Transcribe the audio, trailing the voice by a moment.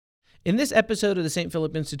In this episode of the St.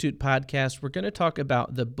 Philip Institute podcast, we're going to talk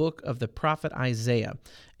about the book of the prophet Isaiah.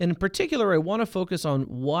 In particular, I want to focus on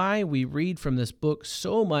why we read from this book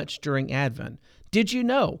so much during Advent. Did you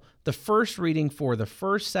know the first reading for the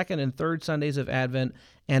first, second, and third Sundays of Advent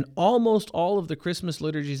and almost all of the Christmas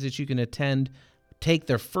liturgies that you can attend take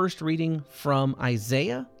their first reading from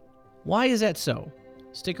Isaiah? Why is that so?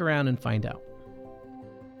 Stick around and find out.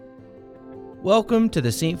 Welcome to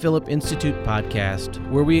the St. Philip Institute podcast,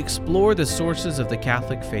 where we explore the sources of the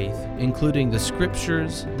Catholic faith, including the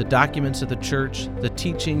scriptures, the documents of the Church, the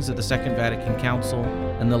teachings of the Second Vatican Council,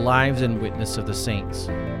 and the lives and witness of the saints.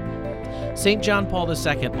 St. John Paul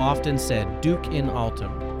II often said, "Duc in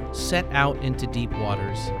altum," set out into deep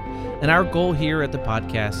waters. And our goal here at the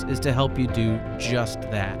podcast is to help you do just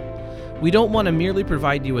that. We don't want to merely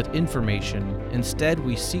provide you with information. Instead,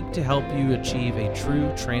 we seek to help you achieve a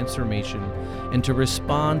true transformation and to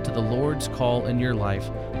respond to the Lord's call in your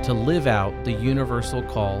life to live out the universal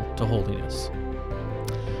call to holiness.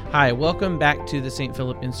 Hi, welcome back to the St.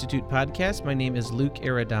 Philip Institute podcast. My name is Luke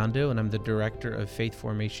Arredondo, and I'm the Director of Faith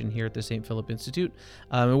Formation here at the St. Philip Institute.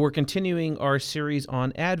 We're continuing our series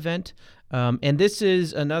on Advent, and this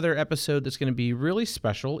is another episode that's going to be really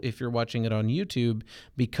special if you're watching it on YouTube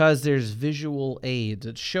because there's visual aids.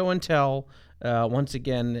 It's show and tell once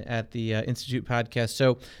again at the Institute podcast.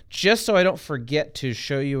 So just so I don't forget to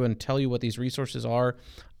show you and tell you what these resources are,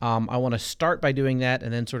 I want to start by doing that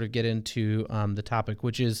and then sort of get into the topic,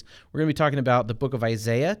 which is we're going to be talking about the book of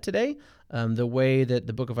Isaiah today, the way that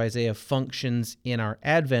the book of Isaiah functions in our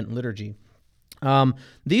Advent liturgy.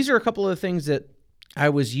 These are a couple of things that I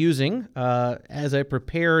was using as I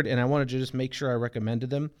prepared, and I wanted to just make sure I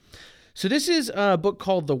recommended them. So this is a book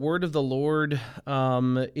called The Word of the Lord.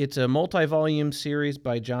 It's a multi-volume series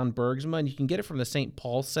by John Bergsma, and you can get it from the St.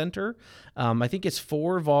 Paul Center. I think it's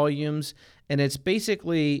 4 volumes, and it's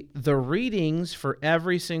basically the readings for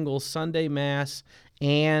every single Sunday Mass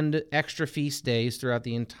and extra feast days throughout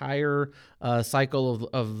the entire cycle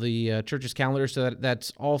of the Church's calendar. So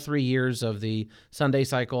that's all 3 years of the Sunday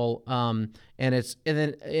cycle. And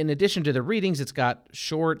then in addition to the readings, it's got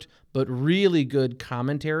short but really good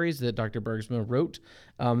commentaries that Dr. Bergsma wrote.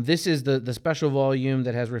 This is the special volume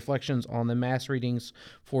that has reflections on the Mass readings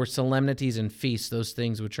for solemnities and feasts, those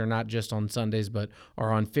things which are not just on Sundays but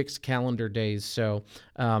are on fixed calendar days. So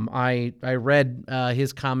I read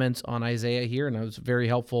his comments on Isaiah here, and it was very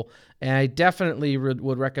helpful. And I definitely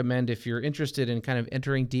would recommend, if you're interested in kind of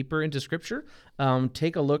entering deeper into Scripture,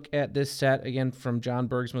 take a look at this set, again, from John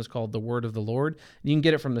Bergsma. It's called The Word of the Lord. You can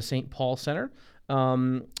get it from the St. Paul Center.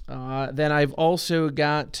 Then I've also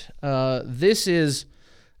got, this is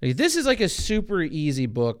like a super easy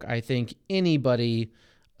book I think anybody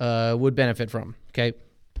would benefit from, okay?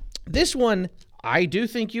 This one I do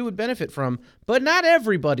think you would benefit from, but not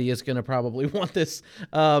everybody is going to probably want this.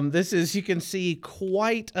 This is, you can see,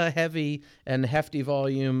 quite a heavy and hefty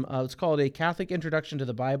volume. It's called A Catholic Introduction to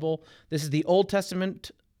the Bible. This is the Old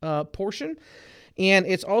Testament portion, and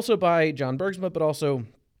it's also by John Bergsma, but also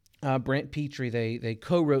Brant Petrie. They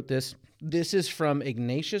co-wrote this. This is from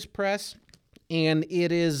Ignatius Press, and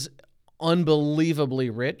it is unbelievably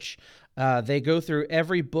rich. They go through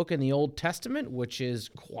every book in the Old Testament, which is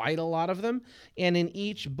quite a lot of them, and in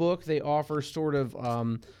each book they offer sort of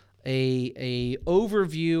a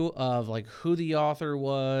overview of like who the author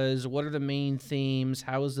was, what are the main themes,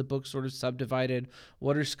 how is the book sort of subdivided,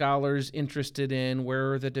 what are scholars interested in,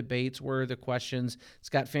 where are the debates, where are the questions. It's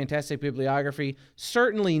got fantastic bibliography,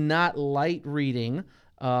 certainly not light reading.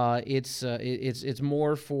 It's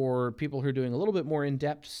more for people who are doing a little bit more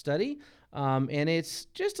in-depth study. And it's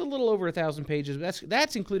just a little over 1,000 pages.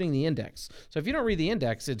 That's including the index. So if you don't read the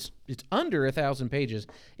index, it's under 1,000 pages.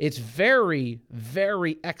 It's very,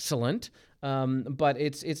 very excellent. But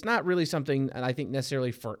it's not really something that I think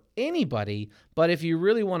necessarily for anybody. But if you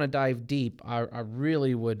really want to dive deep, I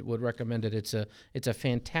really would recommend it. It's a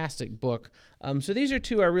fantastic book. So these are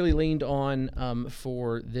 2 I really leaned on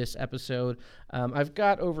for this episode. I've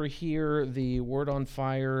got over here the Word on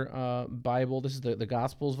Fire Bible. This is the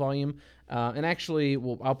Gospels volume. And actually,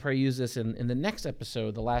 I'll probably use this in the next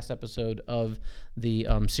episode, the last episode of the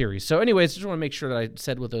series. So anyways, just want to make sure that I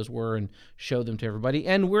said what those were and show them to everybody.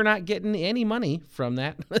 And we're not getting any money from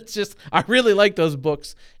that. It's just, I really like those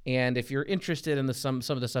books. And if you're interested in some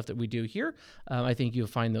of the stuff that we do here, I think you'll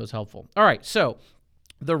find those helpful. All right, so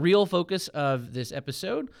the real focus of this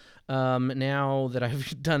episode, now that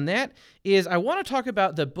I've done that, is I want to talk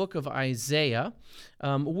about the book of Isaiah,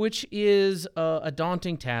 which is a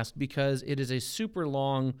daunting task because it is a super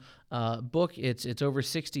long book. It's over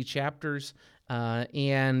 60 chapters.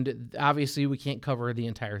 And obviously we can't cover the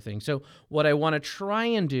entire thing. So what I want to try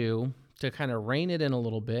and do to kind of rein it in a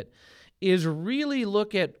little bit is really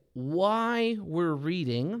look at why we're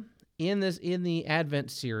reading in the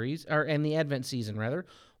Advent series, or in the Advent season rather,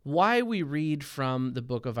 why we read from the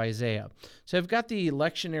book of Isaiah. So I've got the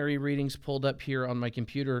lectionary readings pulled up here on my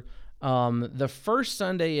computer. The first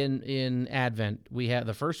Sunday in Advent, we have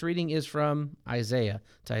the first reading is from Isaiah.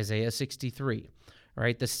 It's Isaiah 63. All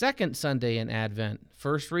right, the second Sunday in Advent,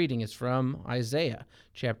 first reading is from Isaiah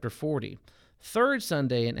chapter 40. Third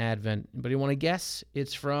Sunday in Advent, anybody want to guess?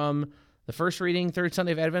 It's from the first reading, third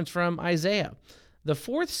Sunday of Advent, from Isaiah. The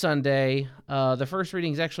fourth Sunday, the first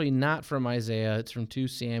reading is actually not from Isaiah. It's from 2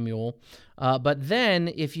 Samuel. But then,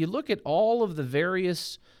 if you look at all of the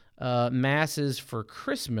various masses for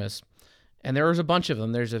Christmas, and there's a bunch of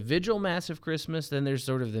them. There's a vigil mass of Christmas, then there's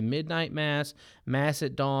sort of the midnight mass, mass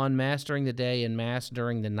at dawn, mass during the day, and mass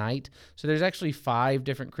during the night. So there's actually 5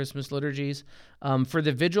 different Christmas liturgies. For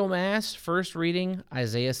the vigil mass, first reading,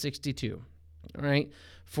 Isaiah 62. All right.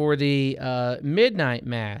 For the midnight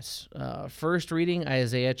mass, first reading,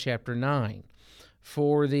 Isaiah chapter 9.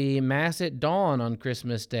 For the mass at dawn on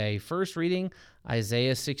Christmas Day, first reading,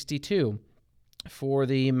 Isaiah 62. For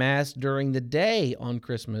the Mass during the day on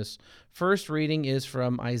Christmas, first reading is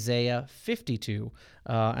from Isaiah 52.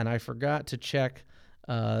 And I forgot to check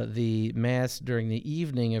the Mass during the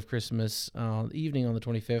evening of Christmas, evening on the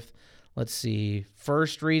 25th. Let's see.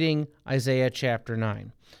 First reading, Isaiah chapter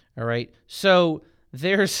 9. All right. So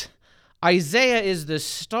there's Isaiah is the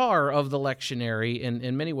star of the lectionary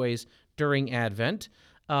in many ways during Advent.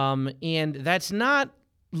 And that's not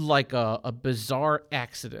like a bizarre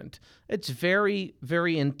accident. It's very,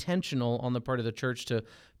 very intentional on the part of the church to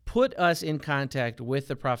put us in contact with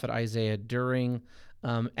the prophet Isaiah during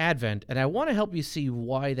Advent, and I want to help you see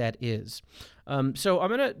why that is. So I'm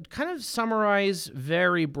going to kind of summarize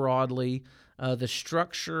very broadly the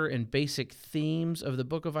structure and basic themes of the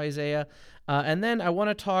book of Isaiah, and then I want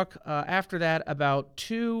to talk after that about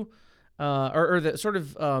two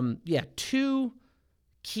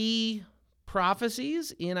key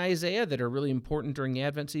prophecies in Isaiah that are really important during the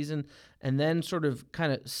Advent season, and then sort of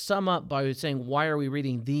kind of sum up by saying, why are we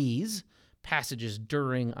reading these passages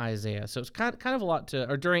during Isaiah? So it's kind of a lot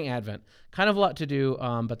during Advent, kind of a lot to do,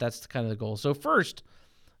 but that's kind of the goal. So first,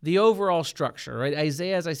 the overall structure, right?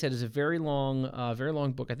 Isaiah, as I said, is a very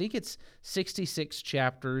long book. I think it's 66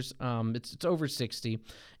 chapters. It's over 60.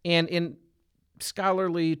 And in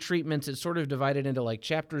scholarly treatments, it's sort of divided into like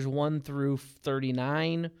chapters 1 through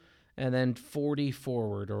 39, and then 40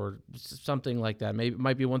 forward, or something like that. Maybe it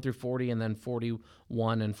might be 1 through 40 and then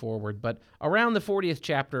 41 and forward. But around the 40th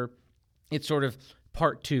chapter, it's sort of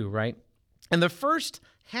part 2, right? And the first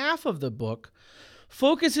half of the book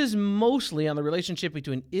focuses mostly on the relationship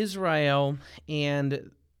between Israel and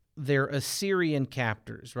their Assyrian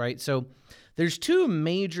captors, right? So there's 2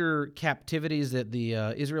 major captivities that the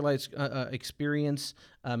Israelites experience,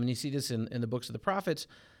 and you see this in the books of the prophets: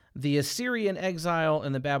 the Assyrian exile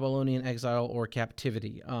and the Babylonian exile or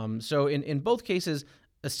captivity. So in both cases,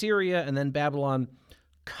 Assyria and then Babylon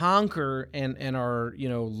conquer and are,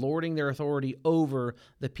 lording their authority over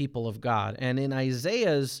the people of God. And in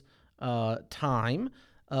Isaiah's time,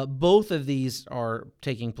 both of these are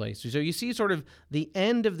taking place. So you see sort of the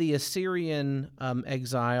end of the Assyrian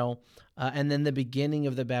exile and then the beginning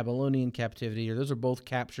of the Babylonian captivity. Those are both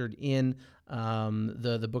captured in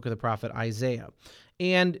the book of the prophet Isaiah.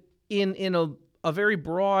 And in a very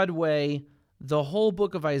broad way, the whole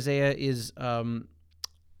book of Isaiah is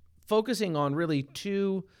focusing on really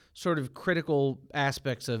 2 sort of critical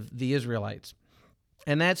aspects of the Israelites.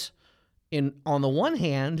 And that's, on the one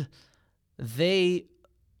hand, they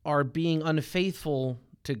are being unfaithful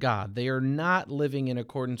to God. They are not living in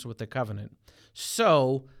accordance with the covenant.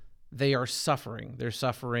 So they are suffering. They're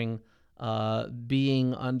suffering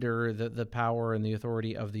being under the power and the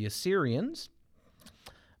authority of the Assyrians.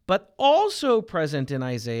 But also present in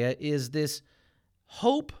Isaiah is this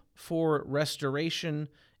hope for restoration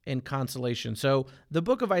and consolation. So the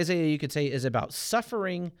book of Isaiah, you could say, is about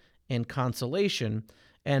suffering and consolation.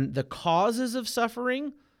 And the causes of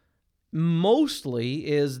suffering mostly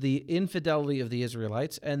is the infidelity of the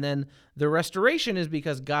Israelites. And then the restoration is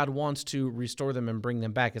because God wants to restore them and bring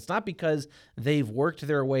them back. It's not because they've worked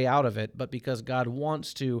their way out of it, but because God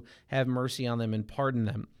wants to have mercy on them and pardon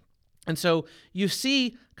them. And so you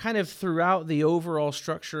see kind of throughout the overall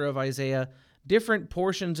structure of Isaiah different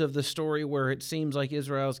portions of the story where it seems like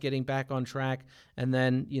Israel's getting back on track, and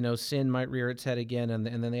then sin might rear its head again, and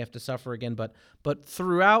then they have to suffer again. But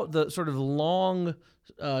throughout the sort of long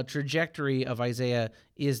trajectory of Isaiah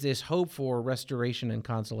is this hope for restoration and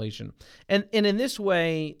consolation. And in this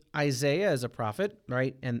way, Isaiah as a prophet,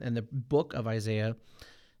 right, and the book of Isaiah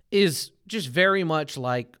is just very much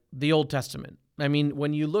like the Old Testament. I mean,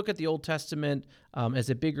 when you look at the Old Testament as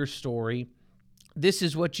a bigger story, this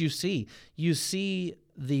is what you see. You see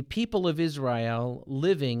the people of Israel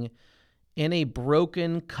living in a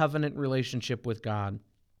broken covenant relationship with God.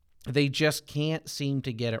 They just can't seem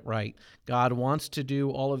to get it right. God wants to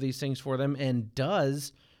do all of these things for them and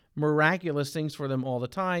does miraculous things for them all the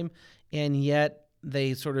time, and yet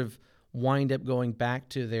they sort of wind up going back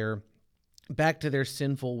to their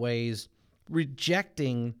sinful ways,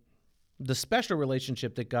 rejecting the special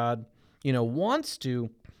relationship that God, wants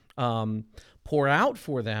to pour out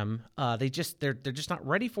for them. They're just not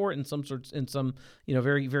ready for it in some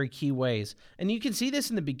very, very key ways. And you can see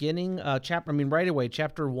this in the beginning right away,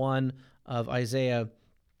 chapter 1 of Isaiah.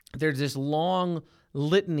 There's this long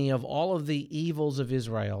litany of all of the evils of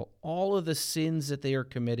Israel, all of the sins that they are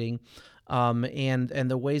committing, and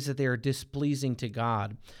the ways that they are displeasing to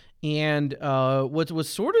God. And what was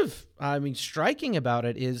sort of, striking about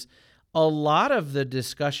it is a lot of the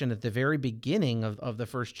discussion at the very beginning of the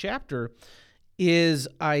first chapter is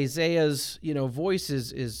Isaiah's, voice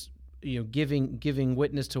is giving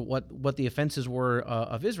witness to what the offenses were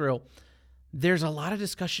of Israel. There's a lot of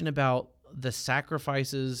discussion about the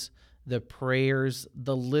sacrifices, the prayers,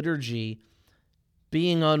 the liturgy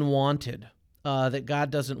being unwanted, that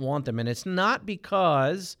God doesn't want them. And it's not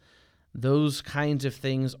because those kinds of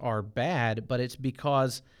things are bad, but it's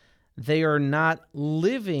because they are not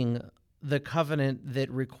living the covenant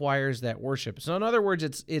that requires that worship. So in other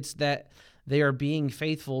words, it's that they are being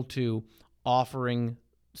faithful to offering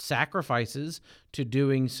sacrifices, to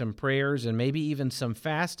doing some prayers and maybe even some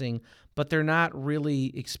fasting, but they're not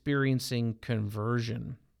really experiencing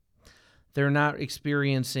conversion. They're not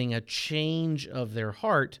experiencing a change of their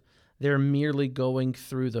heart. They're merely going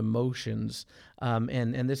through the motions.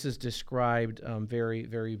 And this is described very,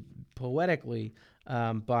 very poetically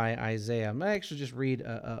by Isaiah. I'm going to actually just read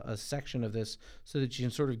a section of this so that you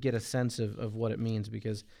can sort of get a sense of what it means,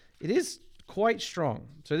 because it is quite strong.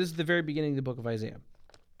 So this is the very beginning of the book of Isaiah.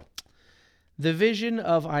 The vision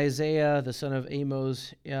of Isaiah, the son of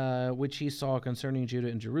Amos, which he saw concerning Judah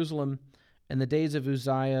and Jerusalem, in the days of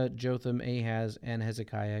Uzziah, Jotham, Ahaz, and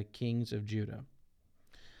Hezekiah, kings of Judah.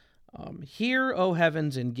 Hear, O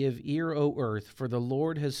heavens, and give ear, O earth, for the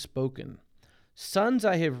Lord has spoken. Sons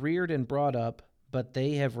I have reared and brought up, but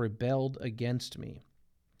they have rebelled against me.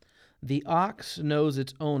 The ox knows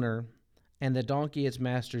its owner, and the donkey its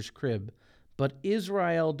master's crib, but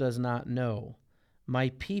Israel does not know. My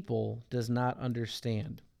people does not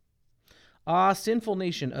understand. Ah, sinful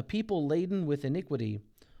nation, a people laden with iniquity,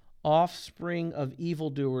 offspring of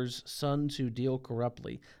evildoers, sons who deal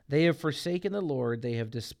corruptly. They have forsaken the Lord, they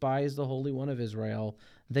have despised the Holy One of Israel.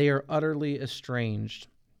 They are utterly estranged.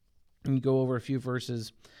 And you go over a few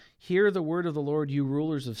verses. Hear the word of the Lord, you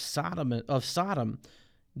rulers of Sodom.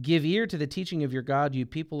 Give ear to the teaching of your God, you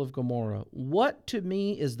people of Gomorrah. What to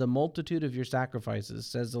me is the multitude of your sacrifices,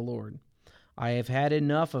 says the Lord. I have had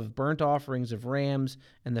enough of burnt offerings of rams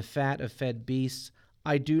and the fat of fed beasts.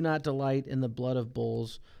 I do not delight in the blood of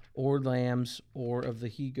bulls or lambs or of the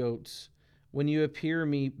he-goats. When you appear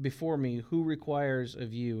before me, who requires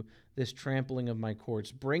of you this trampling of my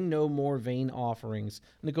courts? Bring no more vain offerings.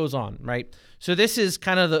 And it goes on, right? So this is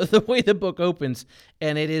kind of the way the book opens,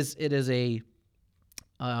 and it is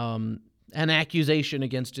an accusation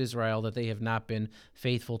against Israel that they have not been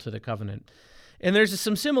faithful to the covenant. And there's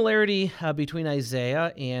some similarity between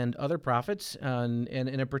Isaiah and other prophets, and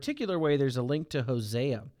in a particular way, there's a link to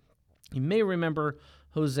Hosea. You may remember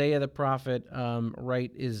Hosea the prophet,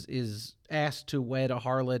 is asked to wed a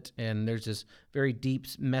harlot, and there's this very deep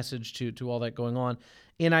message to all that going on.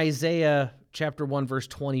 In Isaiah chapter 1, verse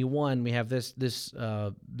 21, we have this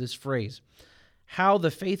phrase: "How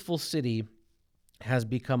the faithful city has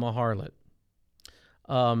become a harlot.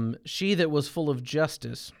 She that was full of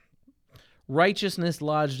justice, righteousness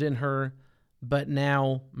lodged in her, but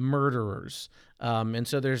now murderers." And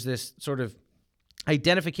so there's this sort of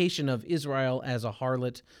identification of Israel as a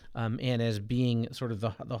harlot and as being sort of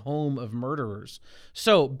the home of murderers.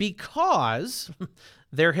 So because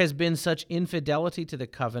there has been such infidelity to the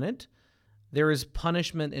covenant, there is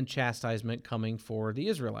punishment and chastisement coming for the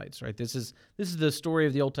Israelites, right? This is the story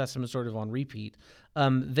of the Old Testament sort of on repeat.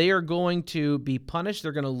 They are going to be punished.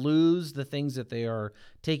 They're going to lose the things that they are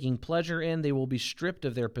taking pleasure in. They will be stripped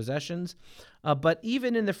of their possessions. But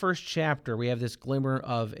even in the first chapter, we have this glimmer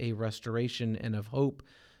of a restoration and of hope.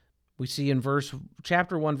 We see in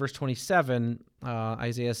chapter 1, verse 27,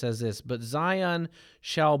 Isaiah says this, "But Zion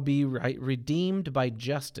shall be redeemed by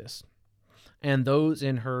justice, and those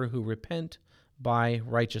in her who repent by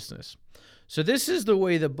righteousness." So this is the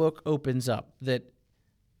way the book opens up, that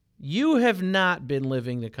you have not been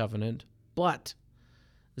living the covenant, but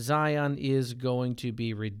Zion is going to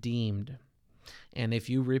be redeemed. And if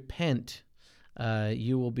you repent,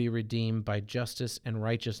 you will be redeemed by justice and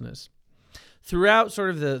righteousness. Throughout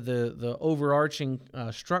sort of the overarching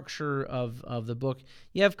structure of the book,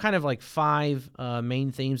 you have kind of like 5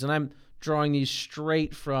 main themes, and I'm drawing these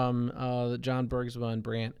straight from John Bergsma and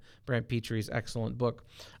Brant Petree's excellent book.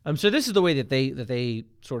 So this is the way that they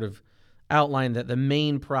sort of outline the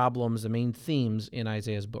main problems, the main themes in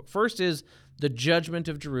Isaiah's book. First is the judgment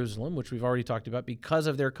of Jerusalem, which we've already talked about. Because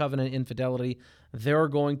of their covenant infidelity, they're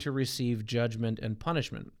going to receive judgment and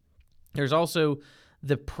punishment. There's also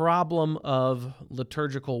the problem of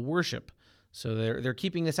liturgical worship. So they're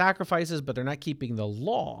keeping the sacrifices, but they're not keeping the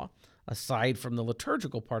law, aside from the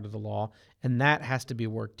liturgical part of the law, and that has to be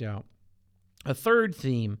worked out. A third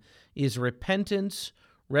theme is repentance,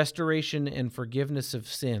 restoration, and forgiveness of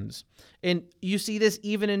sins. And you see this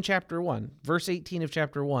even in chapter 1, verse 18 of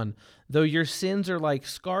chapter 1. "Though your sins are like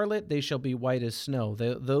scarlet, they shall be white as snow.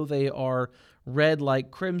 Though they are red like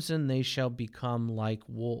crimson, they shall become like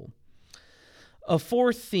wool." A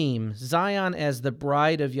fourth theme, Zion as the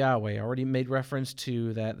bride of Yahweh. I already made reference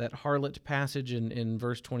to that harlot passage in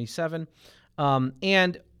verse 27.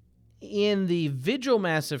 And in the Vigil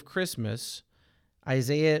Mass of Christmas,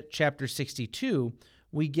 Isaiah chapter 62,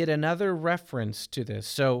 we get another reference to this.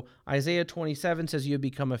 So Isaiah 27 says, "You have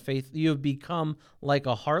become like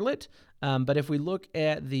a harlot." But if we look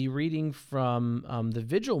at the reading from the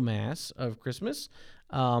Vigil Mass of Christmas,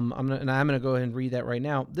 I'm going to go ahead and read that right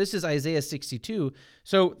now. This is Isaiah 62.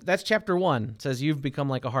 So that's chapter 1. It says, "You've become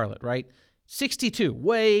like a harlot," right? 62,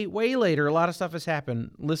 way later, a lot of stuff has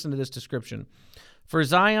happened. Listen to this description. "For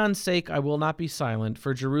Zion's sake I will not be silent,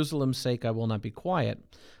 for Jerusalem's sake I will not be quiet,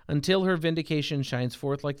 until her vindication shines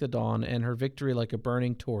forth like the dawn, and her victory like a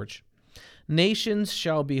burning torch. Nations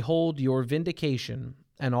shall behold your vindication,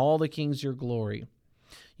 and all the kings your glory.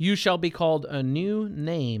 You shall be called a new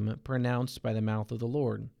name pronounced by the mouth of the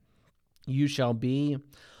Lord. You shall be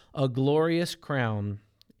a glorious crown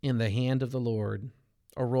in the hand of the Lord,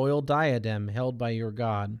 a royal diadem held by your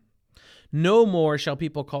God. No more shall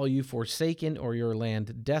people call you forsaken or your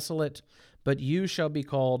land desolate, but you shall be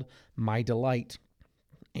called my delight,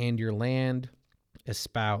 and your land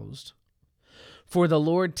espoused. For the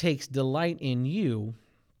Lord takes delight in you,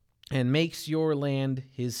 and makes your land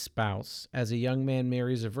his spouse. As a young man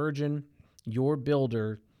marries a virgin, your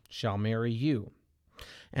builder shall marry you.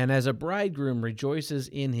 And as a bridegroom rejoices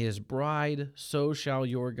in his bride, so shall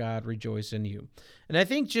your God rejoice in you." And I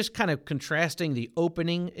think just kind of contrasting the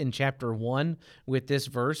opening in chapter 1 with this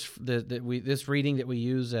verse, this reading that we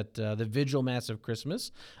use at the Vigil Mass of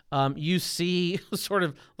Christmas, you see sort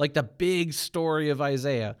of like the big story of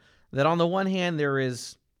Isaiah, that on the one hand there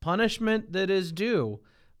is punishment that is due,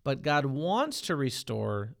 but God wants to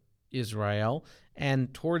restore Israel.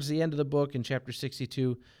 And towards the end of the book, in chapter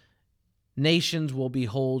 62, nations will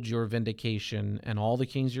behold your vindication, and all the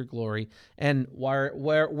kings your glory. And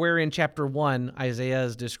where in chapter 1, Isaiah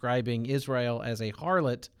is describing Israel as a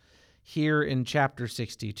harlot, here in chapter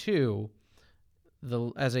 62,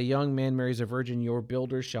 as a young man marries a virgin, your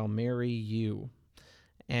builder shall marry you.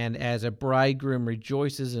 And as a bridegroom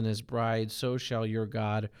rejoices in his bride, so shall your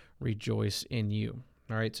God rejoice in you.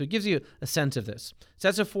 All right, so it gives you a sense of this. So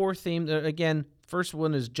that's a fourth theme. Again, first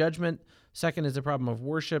one is judgment. Second is the problem of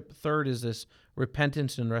worship. Third is this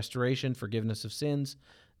repentance and restoration, forgiveness of sins.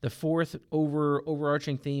 The fourth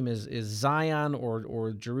overarching theme is Zion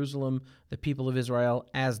or Jerusalem, the people of Israel,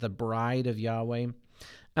 as the bride of Yahweh.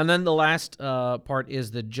 And then the last part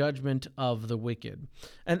is the judgment of the wicked.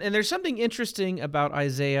 And there's something interesting about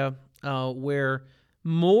Isaiah where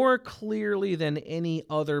more clearly than any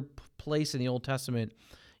other place in the Old Testament,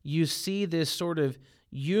 you see this sort of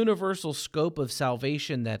universal scope of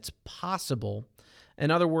salvation that's possible. In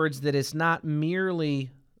other words, that it's not merely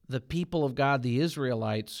the people of God, the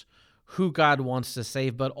Israelites, who God wants to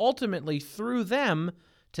save, but ultimately through them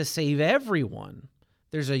to save everyone.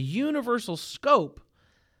 There's a universal scope.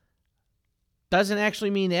 Doesn't actually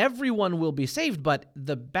mean everyone will be saved, but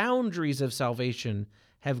the boundaries of salvation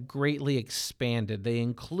have greatly expanded. They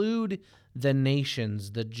include the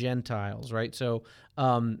nations, the Gentiles, right? So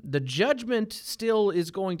the judgment still is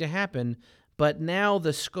going to happen, but now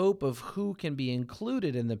the scope of who can be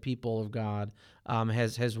included in the people of God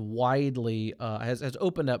has widely has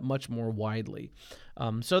opened up much more widely.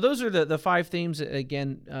 So those are the five themes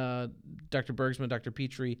again. Dr. Bergsman, Dr.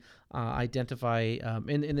 Petrie identify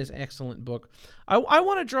in this excellent book. I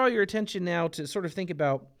want to draw your attention now to sort of think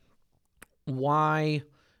about why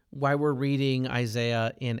we're reading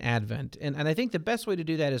Isaiah in Advent, and I think the best way to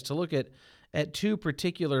do that is to look at two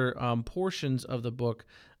particular portions of the book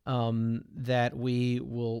that we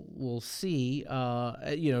will see,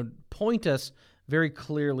 point us very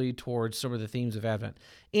clearly towards some of the themes of Advent.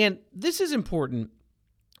 And this is important.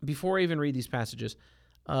 Before I even read these passages,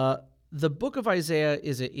 the book of Isaiah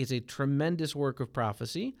is a tremendous work of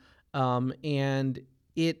prophecy, and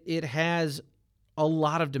it has a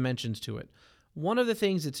lot of dimensions to it. One of the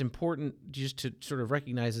things that's important just to sort of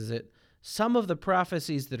recognize is that some of the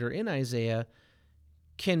prophecies that are in Isaiah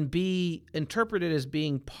can be interpreted as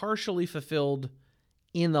being partially fulfilled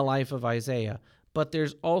in the life of Isaiah, but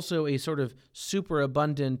there's also a sort of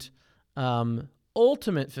superabundant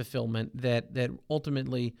ultimate fulfillment that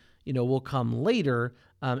ultimately will come later,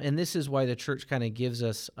 and this is why the church kind of gives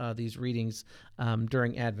us these readings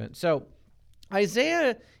during Advent. So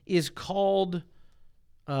Isaiah is called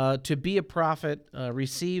to be a prophet,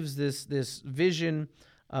 receives this vision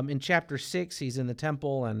in chapter 6. He's in the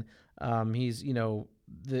temple, and he's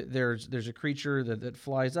there's a creature that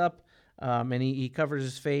flies up, and he covers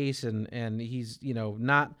his face, and he's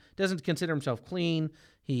doesn't consider himself clean.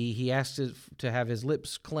 He asks to have his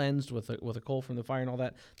lips cleansed with a coal from the fire and all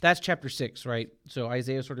that. That's chapter 6, right? So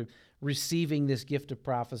Isaiah sort of receiving this gift of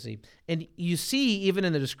prophecy, and you see even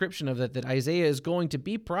in the description of that Isaiah is going to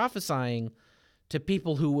be prophesying to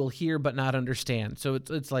people who will hear but not understand. So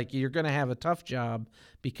it's like you're going to have a tough job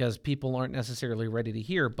because people aren't necessarily ready to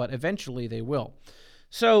hear, but eventually they will.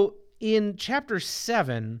 So in chapter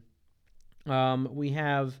 7, we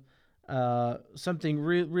have something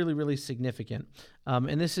really, really significant.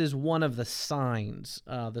 And this is one of the signs,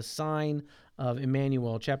 the sign of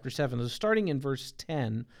Emmanuel, chapter 7. So starting in verse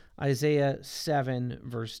 10, Isaiah 7,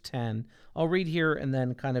 verse 10. I'll read here and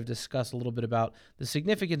then kind of discuss a little bit about the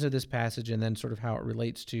significance of this passage and then sort of how it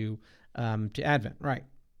relates to Advent. Right.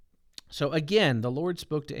 So again, the Lord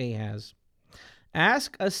spoke to Ahaz,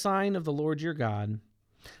 "Ask a sign of the Lord your God.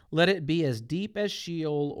 Let it be as deep as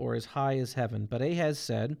Sheol or as high as heaven." But Ahaz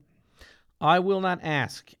said, "I will not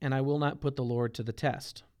ask, and I will not put the Lord to the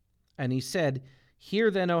test." And he said,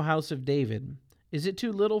 "Hear then, O house of David, is it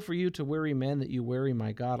too little for you to weary men that you weary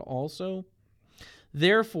my God also?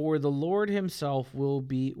 Therefore the Lord himself will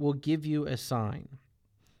give you a sign.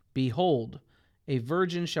 Behold, a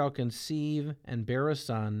virgin shall conceive and bear a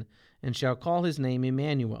son, and shall call his name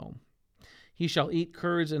Emmanuel. He shall eat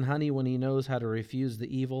curds and honey when he knows how to refuse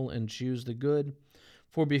the evil and choose the good.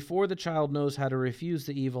 For before the child knows how to refuse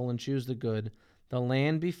the evil and choose the good, the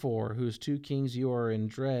land before whose two kings you are in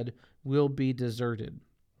dread will be deserted.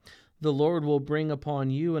 The Lord will bring upon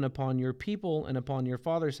you and upon your people and upon your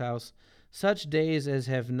father's house such days as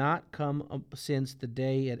have not come up since the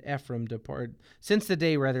day that Ephraim departed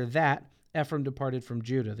from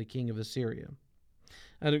Judah, the king of Assyria."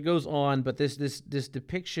 And it goes on, but this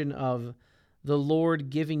depiction of the Lord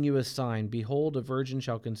giving you a sign. "Behold, a virgin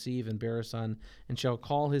shall conceive and bear a son, and shall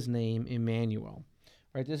call his name Emmanuel."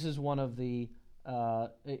 Right. This is one of the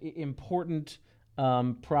important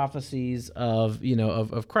prophecies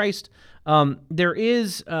of Christ. There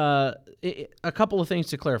is a couple of things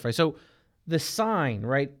to clarify. So the sign,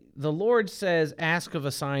 right? The Lord says, "Ask of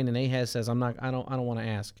a sign," and Ahaz says, "I don't want to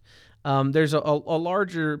ask." There's a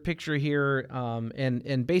larger picture here,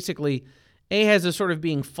 and basically Ahaz is sort of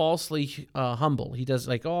being falsely humble. He does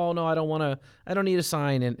like, "Oh no, I don't need a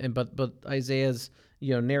sign," but Isaiah's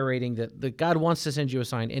narrating that God wants to send you a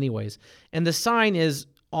sign anyways, and the sign is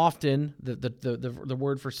often the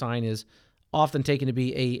word for sign is often taken to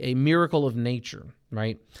be a miracle of nature,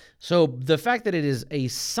 right? So the fact that it is a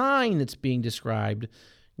sign that's being described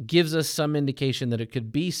gives us some indication that it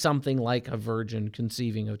could be something like a virgin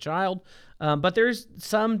conceiving a child, but there's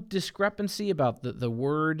some discrepancy about the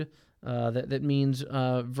word that means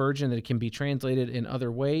virgin, that it can be translated in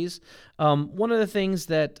other ways. One of the things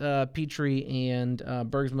that Petrie and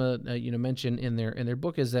Bergsma mention in their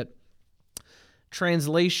book is that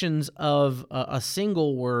translations of a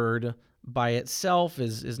single word by itself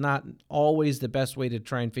is not always the best way to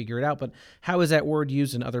try and figure it out, but how is that word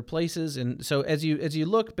used in other places? And so as you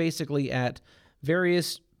look basically at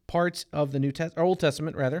various parts of the Old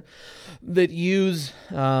Testament rather, that use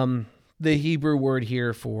the Hebrew word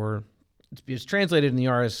here for, it's translated in the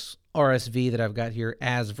RSV that I've got here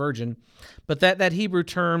as virgin, but that Hebrew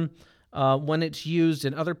term, when it's used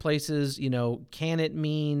in other places, can it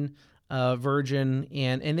mean virgin?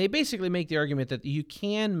 And they basically make the argument that you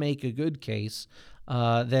can make a good case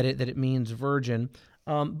that it means virgin,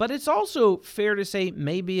 but it's also fair to say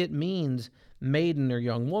maybe it means maiden or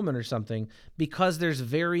young woman or something, because there's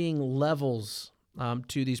varying levels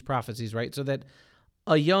to these prophecies, right? So that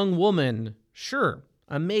a young woman, sure,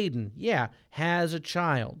 a maiden, yeah, has a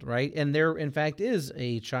child, right? And there, in fact, is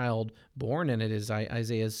a child born, and it is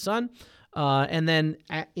Isaiah's son. And then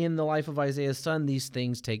in the life of Isaiah's son, these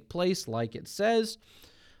things take place, like it says.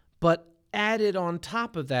 But added on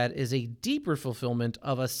top of that is a deeper fulfillment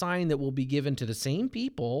of a sign that will be given to the same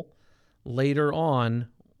people later on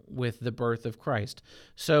with the birth of Christ.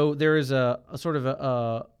 So there is a sort of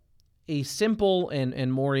a simple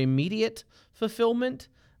and more immediate fulfillment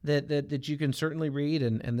that you can certainly read,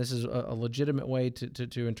 and this is a legitimate way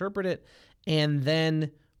to interpret it. And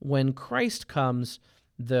then when Christ comes,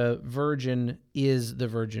 the virgin is the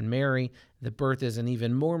Virgin Mary. The birth is an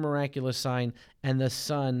even more miraculous sign, and the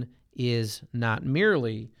Son is not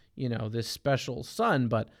merely, this special Son,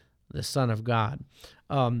 but the Son of God.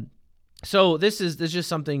 So this is just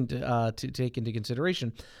something to take into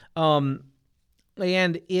consideration. And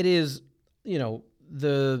it is,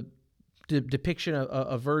 the depiction of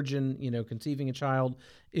a virgin, conceiving a child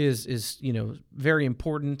is very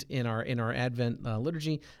important in our Advent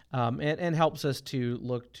liturgy, and helps us to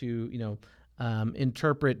look to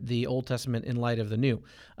interpret the Old Testament in light of the New.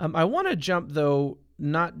 I want to jump, though,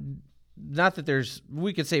 not that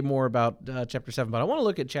we could say more about chapter 7, but I want to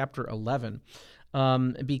look at chapter 11,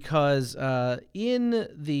 because in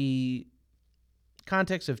the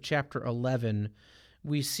context of chapter 11,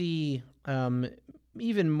 we see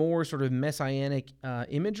even more sort of messianic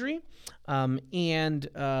imagery, and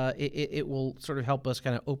it will sort of help us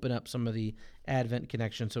kind of open up some of the Advent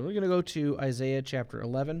connections. So we're going to go to Isaiah chapter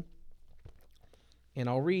 11, and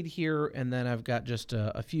I'll read here, and then I've got just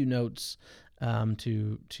a few notes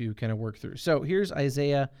to kind of work through. So here's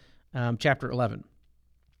Isaiah chapter 11.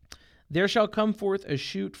 There shall come forth a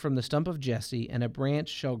shoot from the stump of Jesse, and a branch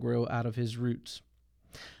shall grow out of his roots.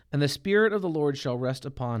 And the Spirit of the Lord shall rest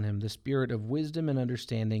upon him, the Spirit of wisdom and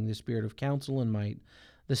understanding, the Spirit of counsel and might,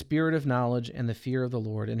 the Spirit of knowledge and the fear of the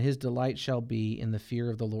Lord, and his delight shall be in the fear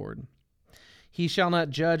of the Lord. He shall not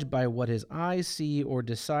judge by what his eyes see, or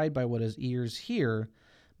decide by what his ears hear,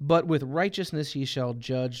 but with righteousness he shall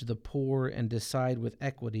judge the poor, and decide with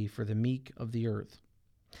equity for the meek of the earth.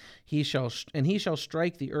 He shall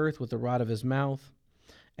strike the earth with the rod of his mouth,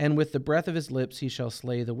 and with the breath of his lips he shall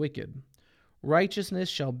slay the wicked. Righteousness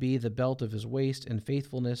shall be the belt of his waist, and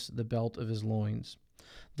faithfulness the belt of his loins.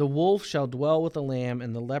 The wolf shall dwell with the lamb,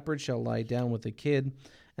 and the leopard shall lie down with the kid,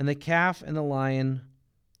 and the calf and the lion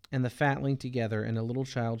and the fatling together, and a little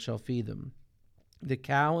child shall feed them. The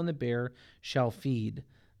cow and the bear shall feed,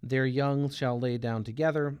 their young shall lay down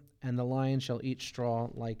together, and the lion shall eat straw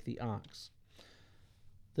like the ox.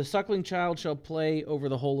 The suckling child shall play over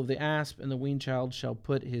the hole of the asp, and the weaned child shall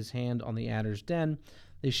put his hand on the adder's den.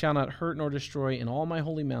 They shall not hurt nor destroy in all my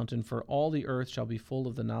holy mountain, for all the earth shall be full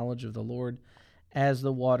of the knowledge of the Lord, as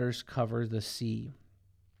the waters cover the sea.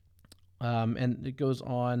 And it goes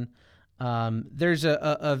on. There's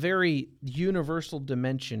a very universal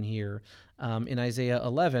dimension here in Isaiah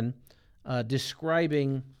 11,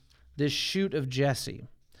 describing this shoot of Jesse,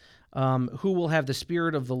 who will have the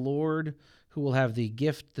Spirit of the Lord, who will have the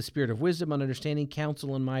gift, the Spirit of wisdom and understanding,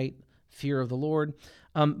 counsel and might, fear of the Lord.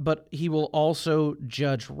 But he will also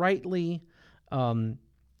judge rightly.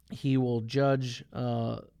 He will judge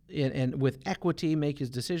and with equity make his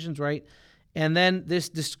decisions right. And then this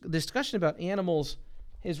discussion about animals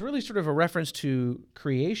is really sort of a reference to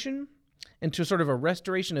creation and to sort of a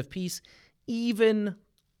restoration of peace, even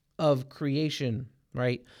of creation,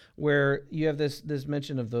 right? Where you have this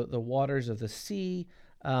mention of the waters of the sea,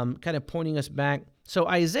 kind of pointing us back. So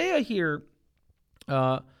Isaiah here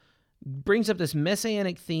brings up this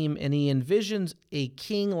messianic theme, and he envisions a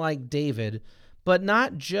king like David, but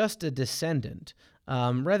not just a descendant.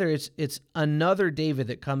 Rather, it's another David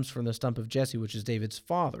that comes from the stump of Jesse, which is David's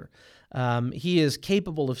father. He is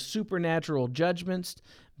capable of supernatural judgments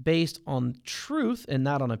based on truth and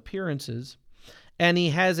not on appearances, and he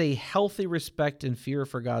has a healthy respect and fear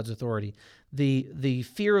for God's authority. The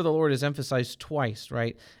fear of the Lord is emphasized twice,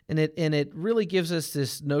 right? And it really gives us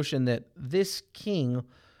this notion that this king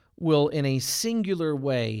will, in a singular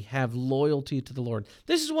way, have loyalty to the Lord.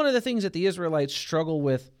 This is one of the things that the Israelites struggle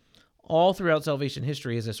with all throughout salvation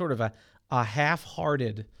history, is a sort of a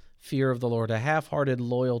half-hearted fear of the Lord, a half-hearted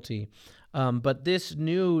loyalty. But this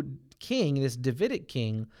new king, this Davidic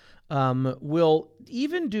king, will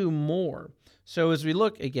even do more. So as we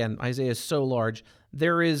look, again, Isaiah is so large,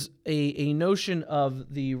 there is a notion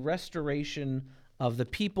of the restoration of the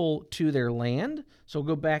people to their land. So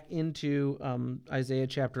we'll go back into Isaiah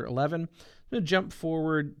chapter 11. I'm going to jump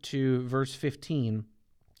forward to verse 15.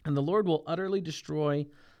 And the Lord will utterly destroy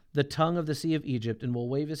the tongue of the sea of Egypt, and will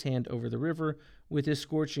wave his hand over the river with his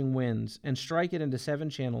scorching winds, and strike it into 7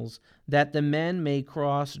 channels, that the men may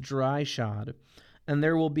cross dry shod. And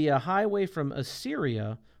there will be a highway from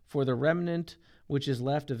Assyria for the remnant which is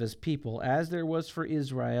left of his people, as there was for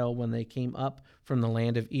Israel when they came up from the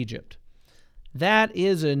land of Egypt. That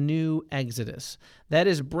is a new exodus. That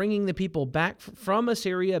is bringing the people back from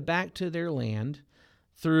Assyria back to their land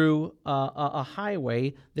through a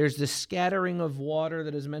highway. There's the scattering of water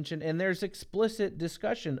that is mentioned, and there's explicit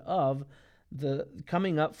discussion of the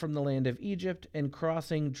coming up from the land of Egypt and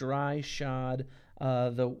crossing dry shod.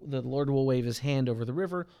 The Lord will wave his hand over the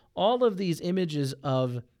river. All of these images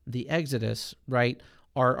of the Exodus, right,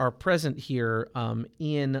 are present here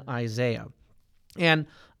in Isaiah. And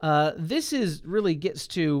this is really gets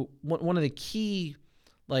to one of the key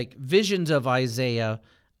visions of Isaiah,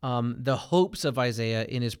 the hopes of Isaiah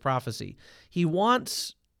in his prophecy. He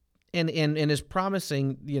wants and is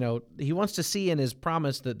promising, he wants to see in his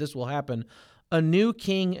promise that this will happen, a new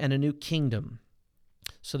king and a new kingdom.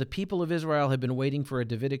 So the people of Israel have been waiting for a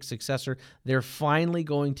Davidic successor. They're finally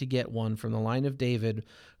going to get one from the line of David,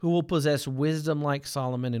 who will possess wisdom like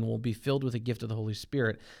Solomon and will be filled with the gift of the Holy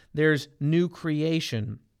Spirit. There's new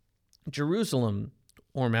creation. Jerusalem,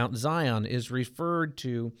 or Mount Zion, is referred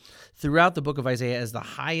to throughout the book of Isaiah as the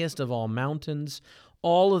highest of all mountains.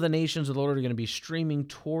 All of the nations of the Lord are going to be streaming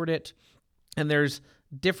toward it. And there's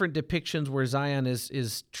different depictions where Zion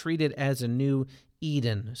is treated as a new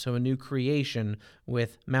Eden, so a new creation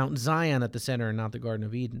with Mount Zion at the center and not the Garden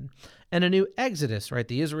of Eden. And a new Exodus, right?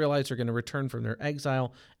 The Israelites are going to return from their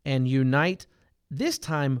exile and unite, this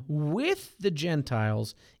time with the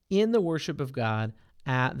Gentiles, in the worship of God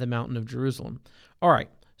at the mountain of Jerusalem. All right,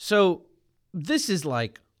 so this is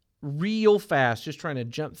real fast, just trying to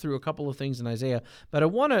jump through a couple of things in Isaiah, but I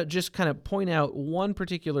want to just kind of point out one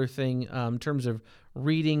particular thing in terms of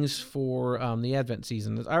readings for the Advent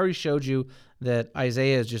season. I already showed you that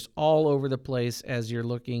Isaiah is just all over the place as you're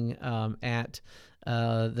looking at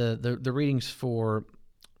the readings for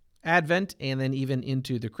Advent and then even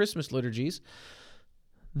into the Christmas liturgies.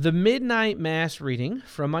 The midnight Mass reading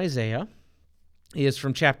from Isaiah is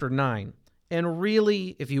from chapter 9. And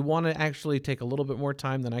really, if you want to actually take a little bit more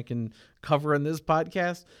time than I can cover in this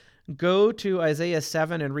podcast, go to Isaiah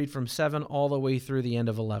 7 and read from 7 all the way through the end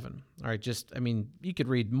of 11. All right, you could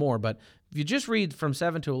read more, but if you just read from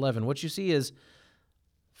 7 to 11, what you see is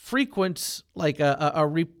frequent,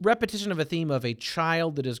 repetition of a theme of a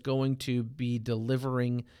child that is going to be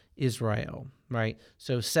delivering Israel, right?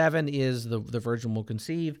 So 7 is the virgin will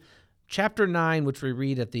conceive. Chapter 9, which we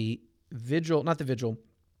read at the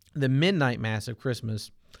midnight Mass of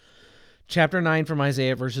Christmas, chapter 9 from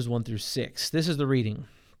Isaiah, verses 1 through 6. This is the reading.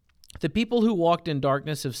 The people who walked in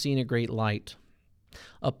darkness have seen a great light.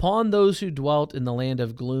 Upon those who dwelt in the land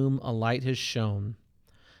of gloom, a light has shone.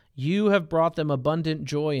 You have brought them abundant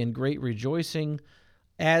joy and great rejoicing,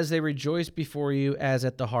 as they rejoice before you as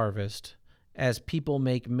at the harvest, as people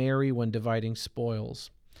make merry when dividing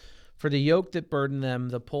spoils. For the yoke that burdened them,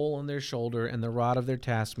 the pole on their shoulder, and the rod of their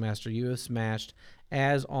taskmaster you have smashed,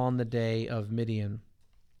 as on the day of Midian.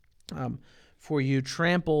 For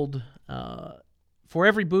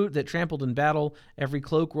every boot that trampled in battle, every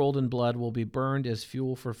cloak rolled in blood will be burned as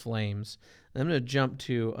fuel for flames. I'm going to jump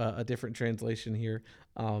to a different translation here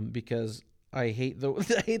because I hate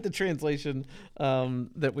the translation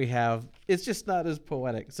that we have. It's just not as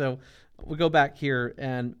poetic. So we'll go back here.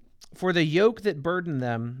 And for the yoke that burdened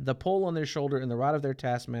them, the pole on their shoulder, and the rod of their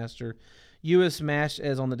taskmaster, you have smashed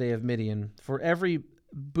as on the day of Midian. For every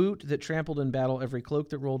boot that trampled in battle, every cloak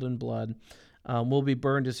that rolled in blood, will be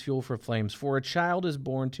burned as fuel for flames. For a child is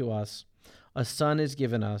born to us, a son is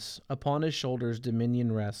given us. Upon his shoulders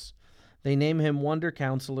dominion rests. They name him Wonder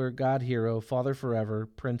Counselor, God Hero, Father forever,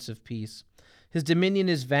 Prince of Peace. His dominion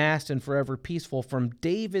is vast and forever peaceful, from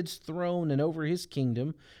David's throne and over his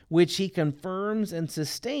kingdom, which he confirms and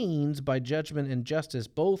sustains by judgment and justice,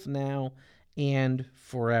 both now and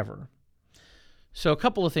forever. So a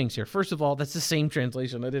couple of things here. First of all, that's the same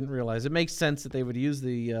translation. I didn't realize. It makes sense that they would use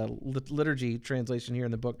the liturgy translation here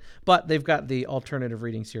in the book, but they've got the alternative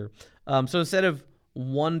readings here. So instead of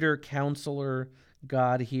Wonder Counselor,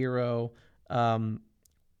 God Hero,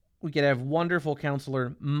 we could have Wonderful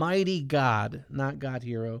Counselor, Mighty God, not God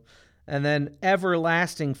Hero, and then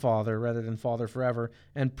Everlasting Father rather than Father Forever,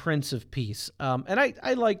 and Prince of Peace. And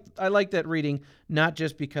I like that reading, not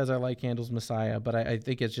just because I like Handel's Messiah, but I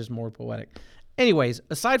think it's just more poetic. Anyways,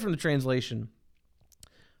 aside from the translation,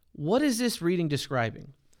 what is this reading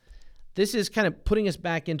describing? This is kind of putting us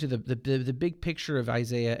back into the big picture of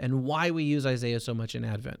Isaiah and why we use Isaiah so much in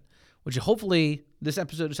Advent, which hopefully this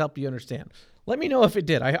episode has helped you understand. Let me know if it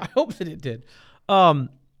did. I hope that it did.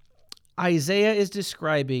 Isaiah is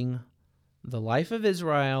describing the life of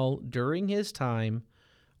Israel during his time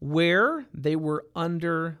where they were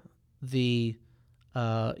under the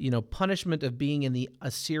punishment of being in the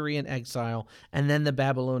Assyrian exile and then the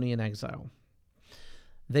Babylonian exile.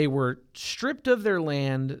 They were stripped of their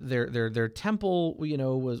land. Their temple,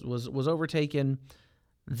 was overtaken.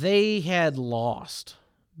 They had lost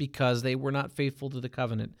because they were not faithful to the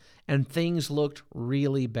covenant, and things looked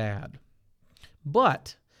really bad.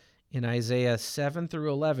 But in Isaiah 7 through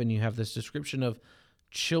 11, you have this description of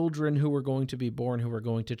children who were going to be born, who were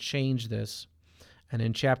going to change this. And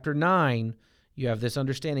in chapter 9, you have this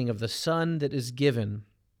understanding of the son that is given,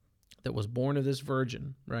 that was born of this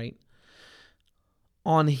virgin, right?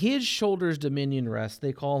 On his shoulders dominion rests.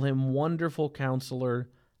 They call him Wonderful Counselor,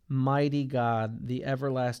 Mighty God, the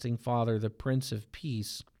Everlasting Father, the Prince of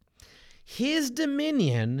Peace. His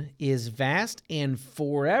dominion is vast and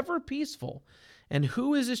forever peaceful. And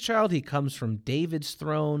who is this child? He comes from David's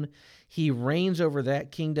throne. He reigns over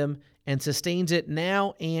that kingdom and sustains it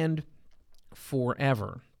now and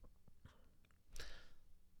forever.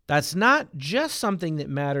 That's not just something that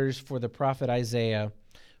matters for the prophet Isaiah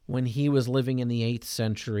when he was living in the 8th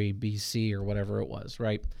century BC or whatever it was,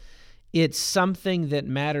 right? It's something that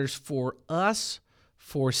matters for us,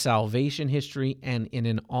 for salvation history, and in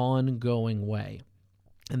an ongoing way.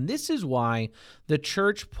 And this is why the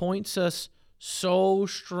church points us so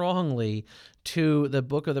strongly to the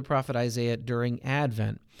book of the prophet Isaiah during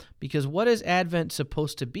Advent. Because what is Advent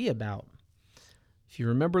supposed to be about? If you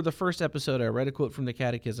remember the first episode, I read a quote from the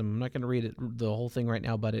Catechism. I'm not going to read the whole thing right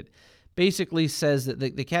now, but it basically says that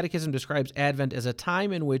the Catechism describes Advent as a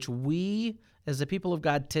time in which we, as the people of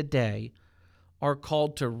God today, are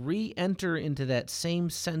called to re-enter into that same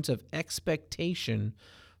sense of expectation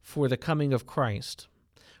for the coming of Christ.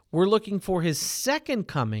 We're looking for his second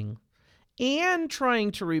coming and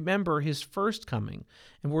trying to remember his first coming.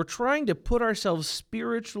 And we're trying to put ourselves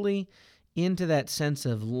spiritually into that sense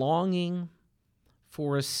of longing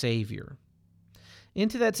for a Savior,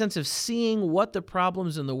 into that sense of seeing what the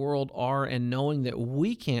problems in the world are and knowing that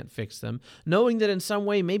we can't fix them, knowing that in some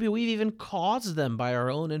way maybe we've even caused them by our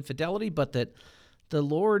own infidelity, but that the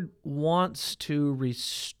Lord wants to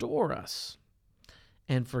restore us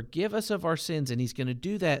and forgive us of our sins, and he's going to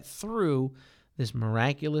do that through this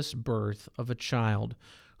miraculous birth of a child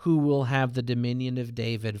who will have the dominion of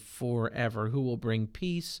David forever, who will bring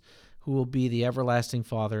peace, who will be the everlasting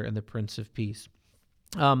Father and the Prince of Peace.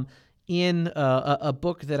 In a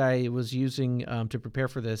book that I was using to prepare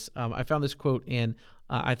for this, I found this quote, and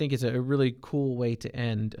I think it's a really cool way to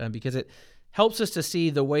end because it helps us to see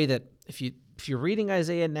the way that if you're reading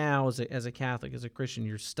Isaiah now as a Catholic, as a Christian,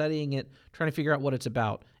 you're studying it, trying to figure out what it's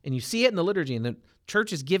about, and you see it in the liturgy, and the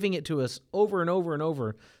church is giving it to us over and over and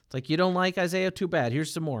over. It's like, you don't like Isaiah? Too bad.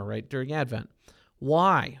 Here's some more, right, during Advent.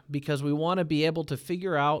 Why? Because we want to be able to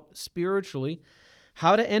figure out spiritually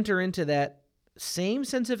how to enter into that same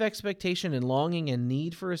sense of expectation and longing and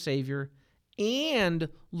need for a Savior and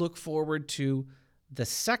look forward to the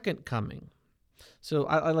second coming. So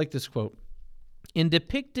I like this quote. In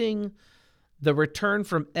depicting the return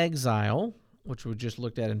from exile, which we just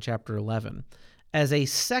looked at in chapter 11, as a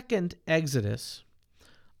second Exodus,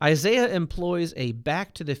 Isaiah employs a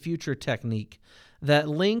back-to-the-future technique that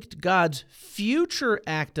linked God's future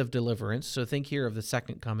act of deliverance, so think here of the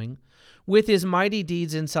second coming, with his mighty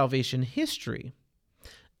deeds in salvation history.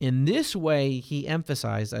 In this way,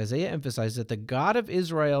 Isaiah emphasized that the God of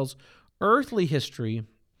Israel's earthly history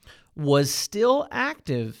was still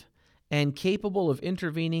active and capable of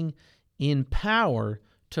intervening in power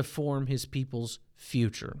to form his people's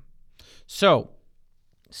future. So,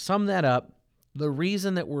 sum that up, the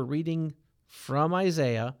reason that we're reading from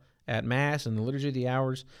Isaiah at Mass and the Liturgy of the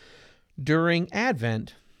Hours during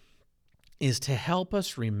Advent is to help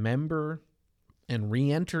us remember and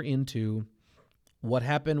re-enter into what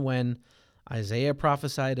happened when Isaiah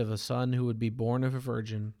prophesied of a son who would be born of a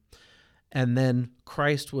virgin, and then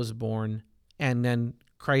Christ was born, and then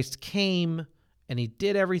Christ came, and he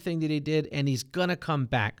did everything that he did, and he's going to come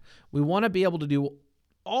back. We want to be able to do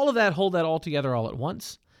all of that, hold that all together all at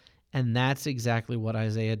once, and that's exactly what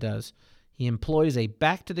Isaiah does. He employs a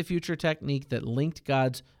back-to-the-future technique that linked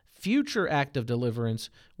God's future act of deliverance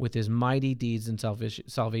with his mighty deeds in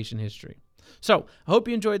salvation history. So I hope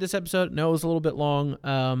you enjoyed this episode. I know it was a little bit long,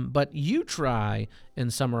 but you try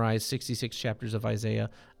and summarize 66 chapters of Isaiah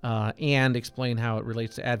and explain how it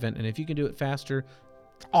relates to Advent. And if you can do it faster,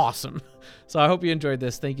 awesome. So I hope you enjoyed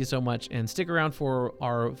this. Thank you so much. And stick around for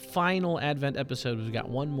our final Advent episode. We've got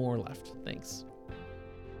one more left. Thanks.